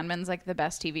think Mad Men's the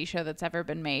best TV show that's ever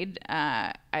been made.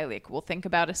 I will think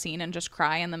about a scene and just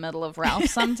cry in the middle of Ralph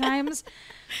sometimes.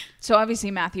 So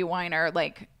obviously Matthew Weiner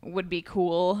would be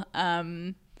cool.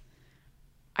 I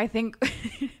think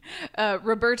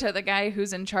Roberto, the guy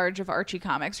who's in charge of Archie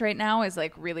Comics right now, is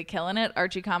really killing it.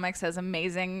 Archie Comics has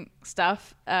amazing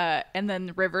stuff. And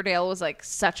then Riverdale was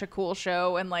such a cool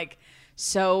show and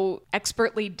so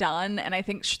expertly done, and I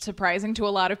think surprising to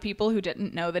a lot of people who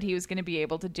didn't know that he was going to be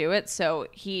able to do it. So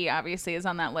he obviously is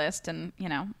on that list, and you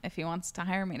know, if he wants to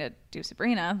hire me to do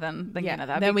Sabrina, then you know,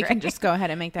 that'd then be we great. can just go ahead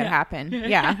and make that happen.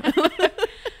 Yeah.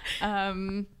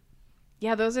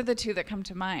 Yeah, those are the two that come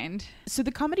to mind. So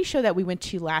the comedy show that we went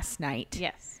to last night,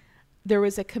 Yes, there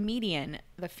was a comedian,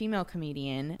 the female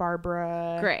comedian,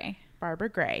 Barbara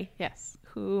Gray, yes,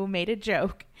 who made a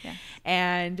joke, yes.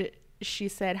 and she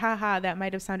said, haha, that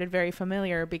might have sounded very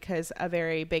familiar, because a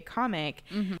very big comic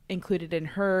included in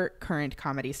her current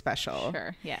comedy special.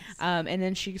 Sure, yes. And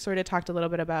then she sort of talked a little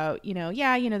bit about,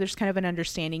 there's kind of an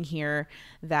understanding here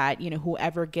that,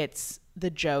 whoever gets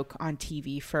the joke on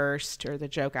TV first, or the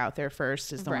joke out there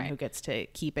first, is the one who gets to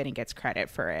keep it and gets credit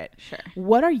for it. Sure.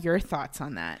 What are your thoughts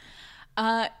on that?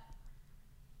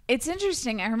 It's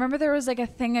interesting. I remember there was a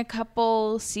thing a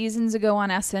couple seasons ago on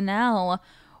SNL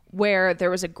where there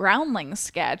was a Groundlings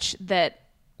sketch that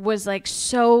was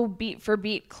so beat for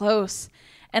beat close.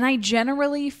 And I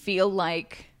generally feel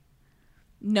like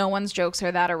no one's jokes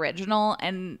are that original,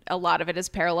 and a lot of it is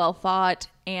parallel thought.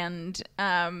 and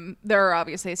there are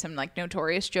obviously some like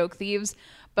notorious joke thieves,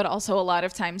 but also a lot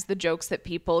of times the jokes that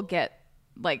people get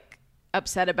like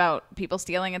upset about people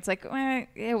stealing, it's like,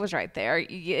 it was right there.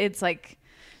 It's like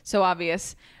so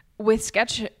obvious. With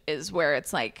sketch is where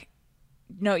it's like,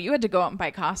 no, you had to go out and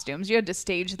buy costumes. You had to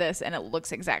stage this, and it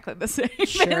looks exactly the same.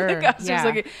 Sure, the costumes, yeah.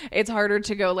 like, it's harder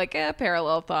to go like a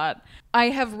parallel thought. I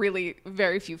have really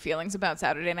very few feelings about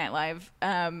Saturday Night Live,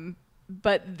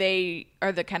 but they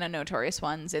are the kind of notorious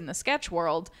ones in the sketch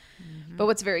world. Mm-hmm. But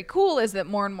what's very cool is that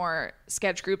more and more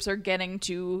sketch groups are getting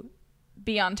to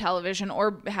be on television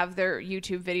or have their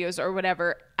YouTube videos or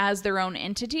whatever as their own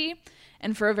entity.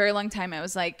 And for a very long time, I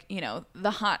was like, you know,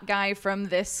 the hot guy from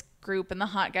this group and the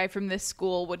hot guy from this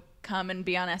school would come and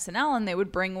be on SNL, and they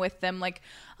would bring with them like,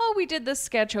 oh, we did this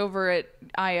sketch over at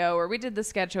IO, or we did this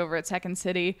sketch over at Second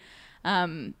City.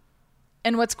 And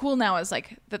what's cool now is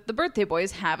like that the Birthday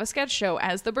Boys have a sketch show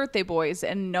as the Birthday Boys,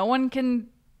 and no one can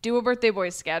do a Birthday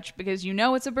Boys sketch because you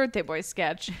know it's a Birthday Boys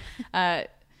sketch.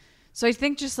 So I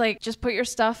think just put your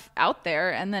stuff out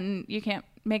there, and then you can't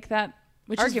make that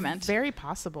argument. Is very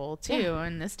possible too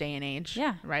in this day and age.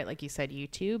 Yeah. Right. Like you said,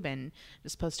 YouTube and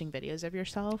just posting videos of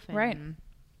yourself. And right.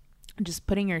 Just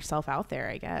putting yourself out there,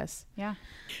 I guess. Yeah.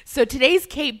 So today's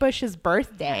Kate Bush's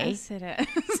birthday. Yes, it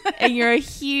is. And you're a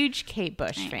huge Kate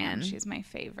Bush fan. She's my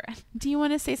favorite. Do you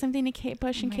want to say something to Kate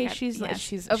Bush in case God,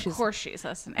 she's yes. Of course she's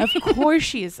listening. Of course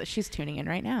she's tuning in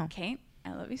right now. Kate,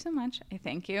 I love you so much. I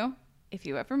thank you. If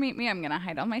you ever meet me, I'm going to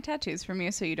hide all my tattoos from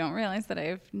you so you don't realize that I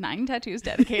have 9 tattoos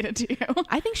dedicated to you.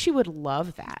 I think she would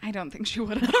love that. I don't think she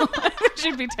would at all. I think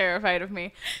she'd be terrified of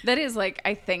me. That is like,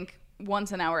 I think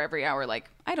once an hour, every hour, like,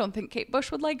 I don't think Kate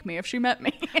Bush would like me if she met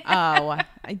me. Oh,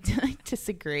 I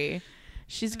disagree.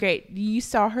 She's great. You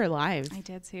saw her live. I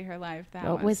did see her live.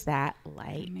 What was that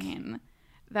like? I mean,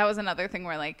 that was another thing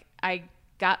where like I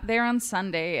got there on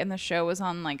Sunday and the show was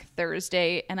on like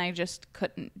Thursday, and I just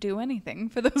couldn't do anything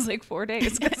for those like 4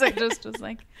 days because I just was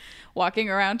like walking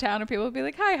around town and people would be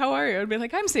like, hi, how are you? I'd be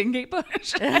like, I'm seeing Kate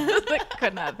Bush. I just like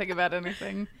could not think about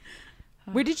anything.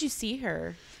 Where did you see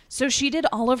her? So she did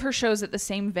all of her shows at the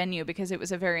same venue because it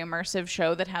was a very immersive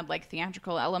show that had like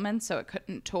theatrical elements, so it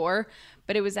couldn't tour.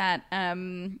 But it was at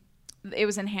it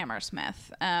was in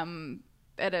Hammersmith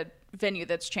at a venue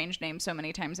that's changed names so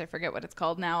many times I forget what it's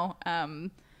called now.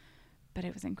 But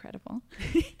it was incredible.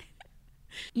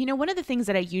 You know, one of the things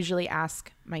that I usually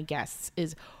ask my guests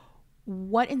is,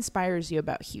 what inspires you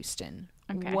about Houston?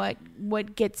 Okay.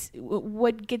 What gets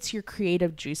your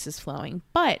creative juices flowing?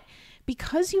 But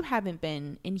because you haven't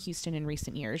been in Houston in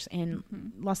recent years, and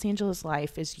Los Angeles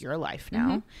life is your life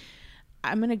now,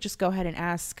 I'm going to just go ahead and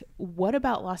ask, what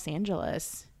about Los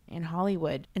Angeles and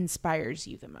Hollywood inspires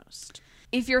you the most?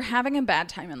 If you're having a bad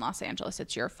time in Los Angeles,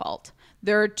 it's your fault.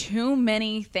 There are too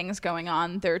many things going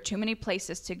on. There are too many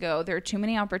places to go. There are too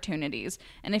many opportunities.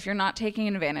 And if you're not taking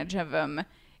advantage of them,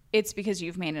 it's because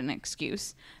you've made an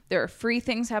excuse. There are free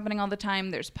things happening all the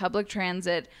time. There's public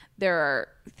transit. There are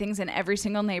things in every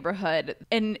single neighborhood.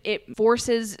 And it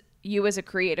forces you as a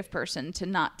creative person to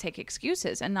not take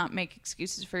excuses and not make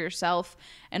excuses for yourself.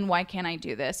 And why can't I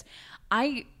do this?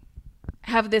 I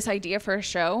have this idea for a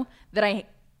show that I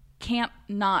can't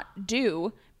not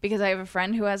do because I have a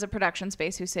friend who has a production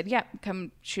space who said, yeah,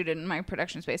 come shoot it in my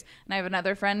production space. And I have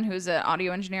another friend who's an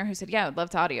audio engineer who said, yeah, I'd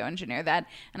love to audio engineer that.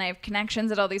 And I have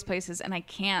connections at all these places, and I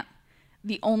can't.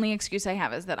 The only excuse I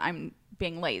have is that I'm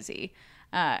being lazy.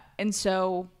 And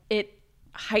so it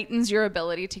heightens your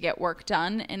ability to get work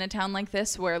done in a town like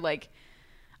this where, like,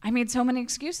 I made so many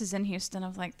excuses in Houston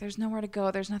of like, there's nowhere to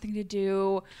go. There's nothing to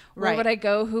do. Where would I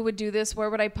go? Who would do this? Where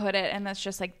would I put it? And that's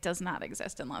just like, does not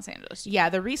exist in Los Angeles.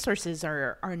 Yeah. The resources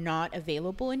are not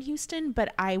available in Houston,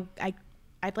 but I'd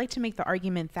like to make the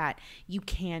argument that you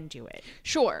can do it.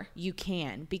 Sure. You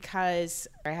can, because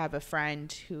I have a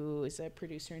friend who is a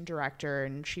producer and director,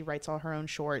 and she writes all her own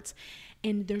shorts,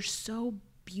 and they're so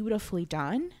beautifully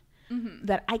done.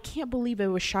 That I can't believe it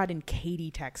was shot in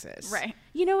Katy, Texas. Right.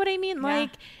 You know what I mean? Yeah. Like,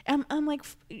 I'm like,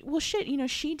 well, shit, you know,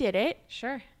 she did it.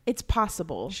 Sure. It's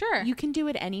possible. Sure. You can do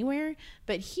it anywhere.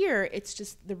 But here, it's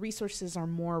just the resources are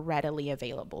more readily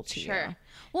available to you. Sure.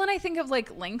 Well, and I think of like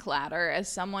Linklater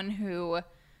as someone who,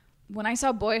 when I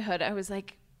saw Boyhood, I was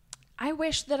like, I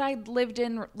wish that I'd lived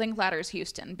in Linklater's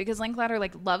Houston, because Linklater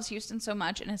like loves Houston so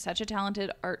much and is such a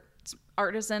talented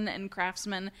artisan and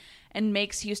craftsman and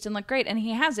makes Houston look great. And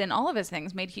he has, in all of his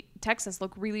things, made Texas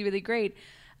look really, really great.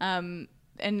 And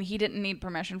he didn't need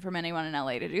permission from anyone in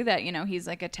LA to do that. You know, he's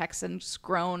like a Texas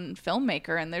grown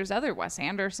filmmaker, and there's other Wes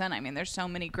Anderson. I mean, there's so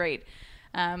many great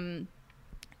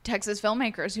Texas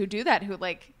filmmakers who do that, who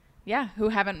like Yeah, who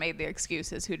haven't made the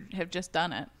excuses, who have just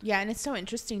done it. Yeah, and it's so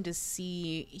interesting to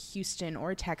see Houston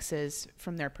or Texas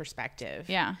from their perspective.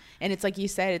 Yeah. And it's like you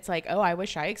said, it's like, oh, I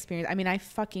wish I experienced, I mean, I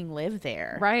fucking live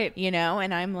there. Right. You know,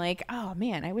 and I'm like, oh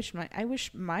man, I wish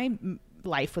my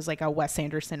life was like a Wes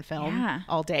Anderson film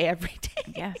all day, every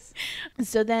day. Yes.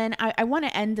 So then I want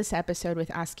to end this episode with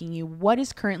asking you, what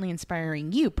is currently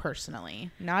inspiring you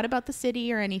personally? Not about the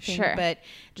city or anything, but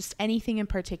just anything in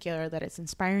particular that is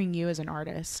inspiring you as an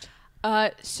artist.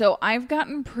 So I've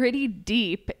gotten pretty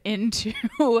deep into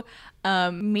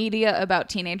media about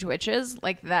teenage witches.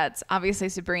 Like, that's obviously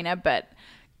Sabrina, but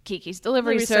Kiki's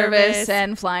Delivery Service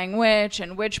and Flying Witch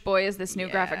and Witch Boy is this new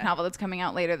graphic novel that's coming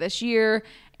out later this year.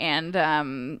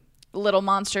 And Little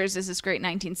Monsters is this great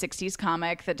 1960s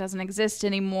comic that doesn't exist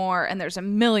anymore. And there's a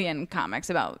million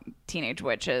comics about teenage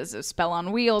witches, Spell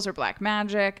on Wheels or Black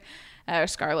Magic,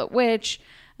 Scarlet Witch,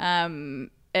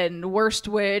 and Worst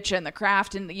Witch and The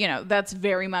Craft. And, you know, that's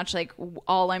very much like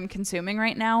all I'm consuming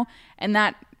right now. And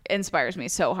that inspires me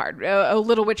so hard.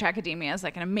 Little Witch Academia is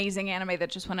like an amazing anime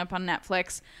that just went up on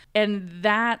Netflix. And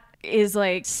that is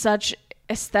like such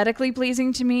aesthetically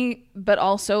pleasing to me, but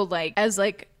also like as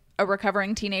like a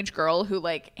recovering teenage girl who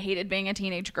like hated being a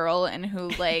teenage girl and who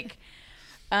like,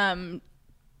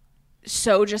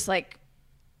 so just like,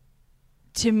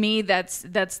 to me, that's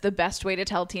the best way to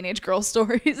tell teenage girl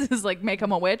stories is like make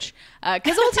them a witch.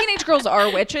 Because all teenage girls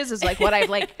are witches is like what I've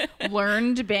like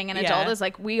learned being an adult is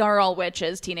like we are all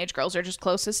witches. Teenage girls are just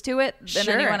closest to it than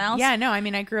anyone else. Yeah, no, I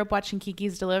mean, I grew up watching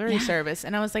Kiki's Delivery Service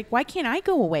and I was like, why can't I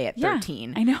go away at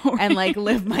 13? I know. Right? And like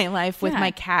live my life with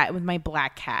my cat, with my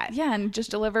black cat. Yeah, and just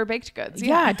deliver baked goods.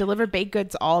 Yeah, deliver baked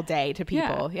goods all day to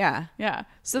people. Yeah.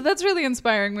 So that's really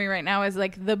inspiring me right now is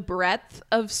like the breadth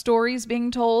of stories being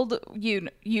told,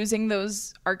 using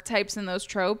those archetypes and those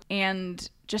tropes, and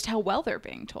just how well they're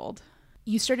being told.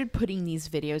 You started putting these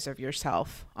videos of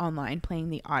yourself online playing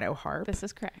the auto harp. This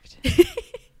is correct.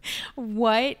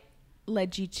 What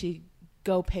led you to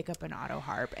go pick up an auto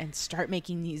harp and start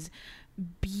making these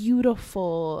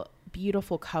beautiful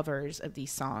covers of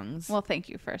these songs? Well, thank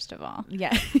you, first of all.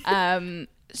 Yeah.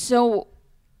 So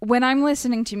when I'm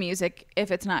listening to music,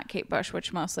 if it's not Kate Bush,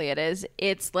 which mostly it is,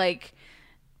 it's like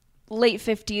late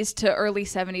 50s to early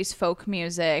 70s folk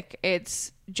music.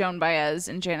 It's Joan Baez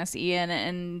and Janice Ian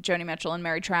and Joni Mitchell and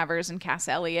Mary Travers and Cass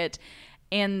Elliot.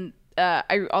 And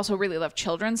I also really love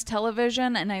children's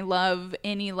television, and I love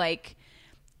any like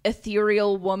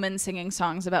ethereal woman singing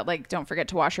songs about like don't forget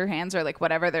to wash your hands or like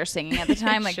whatever they're singing at the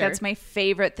time. Like that's my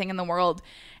favorite thing in the world.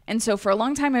 And so for a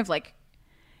long time I've like,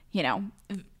 you know,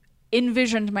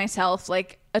 envisioned myself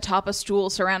like atop a stool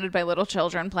surrounded by little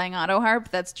children playing auto harp.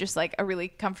 That's just like a really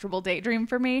comfortable daydream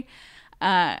for me.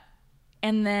 And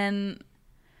then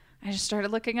I just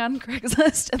started looking on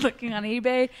Craigslist and looking on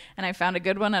eBay, and I found a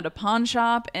good one at a pawn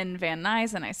shop in Van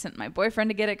Nuys, and I sent my boyfriend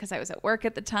to get it because I was at work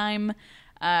at the time.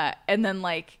 And then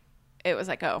like it was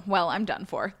like, oh well, I'm done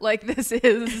for. Like this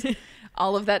is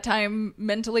all of that time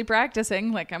mentally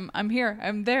practicing. Like I'm here,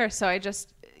 I'm there. So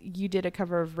you did a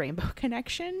cover of Rainbow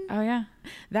Connection. Oh yeah,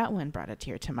 that one brought a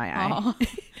tear to my eye.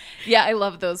 Yeah, I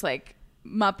love those like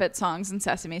Muppet songs and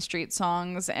Sesame Street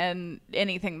songs and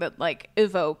anything that like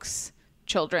evokes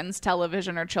children's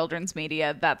television or children's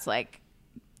media. That's like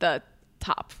the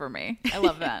top for me. I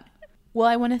love that. Well,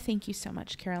 I want to thank you so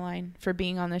much, Caroline, for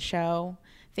being on the show.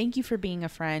 Thank you for being a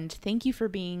friend. Thank you for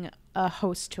being a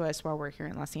host to us while we're here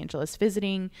in Los Angeles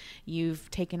visiting. You've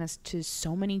taken us to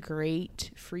so many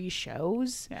great free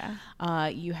shows. Yeah.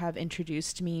 You have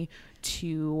introduced me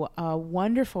to a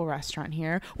wonderful restaurant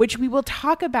here, which we will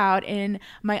talk about in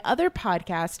my other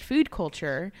podcast, Food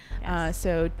Culture. Yes.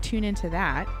 So tune into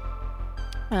that.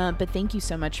 But thank you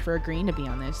so much for agreeing to be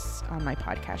on my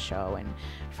podcast show and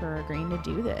for agreeing to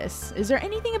do this. Is there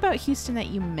anything about Houston that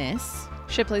you miss?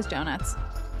 Shipley's Donuts.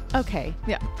 Okay.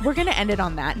 Yeah. We're going to end it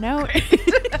on that note.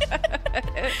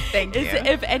 Thank you.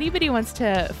 If anybody wants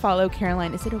to follow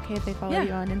Caroline, is it okay if they follow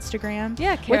you on Instagram?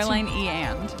 Yeah, Caroline E.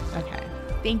 And. Okay.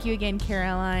 Thank you again,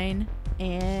 Caroline.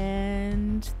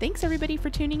 And thanks everybody for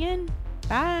tuning in.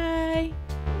 Bye.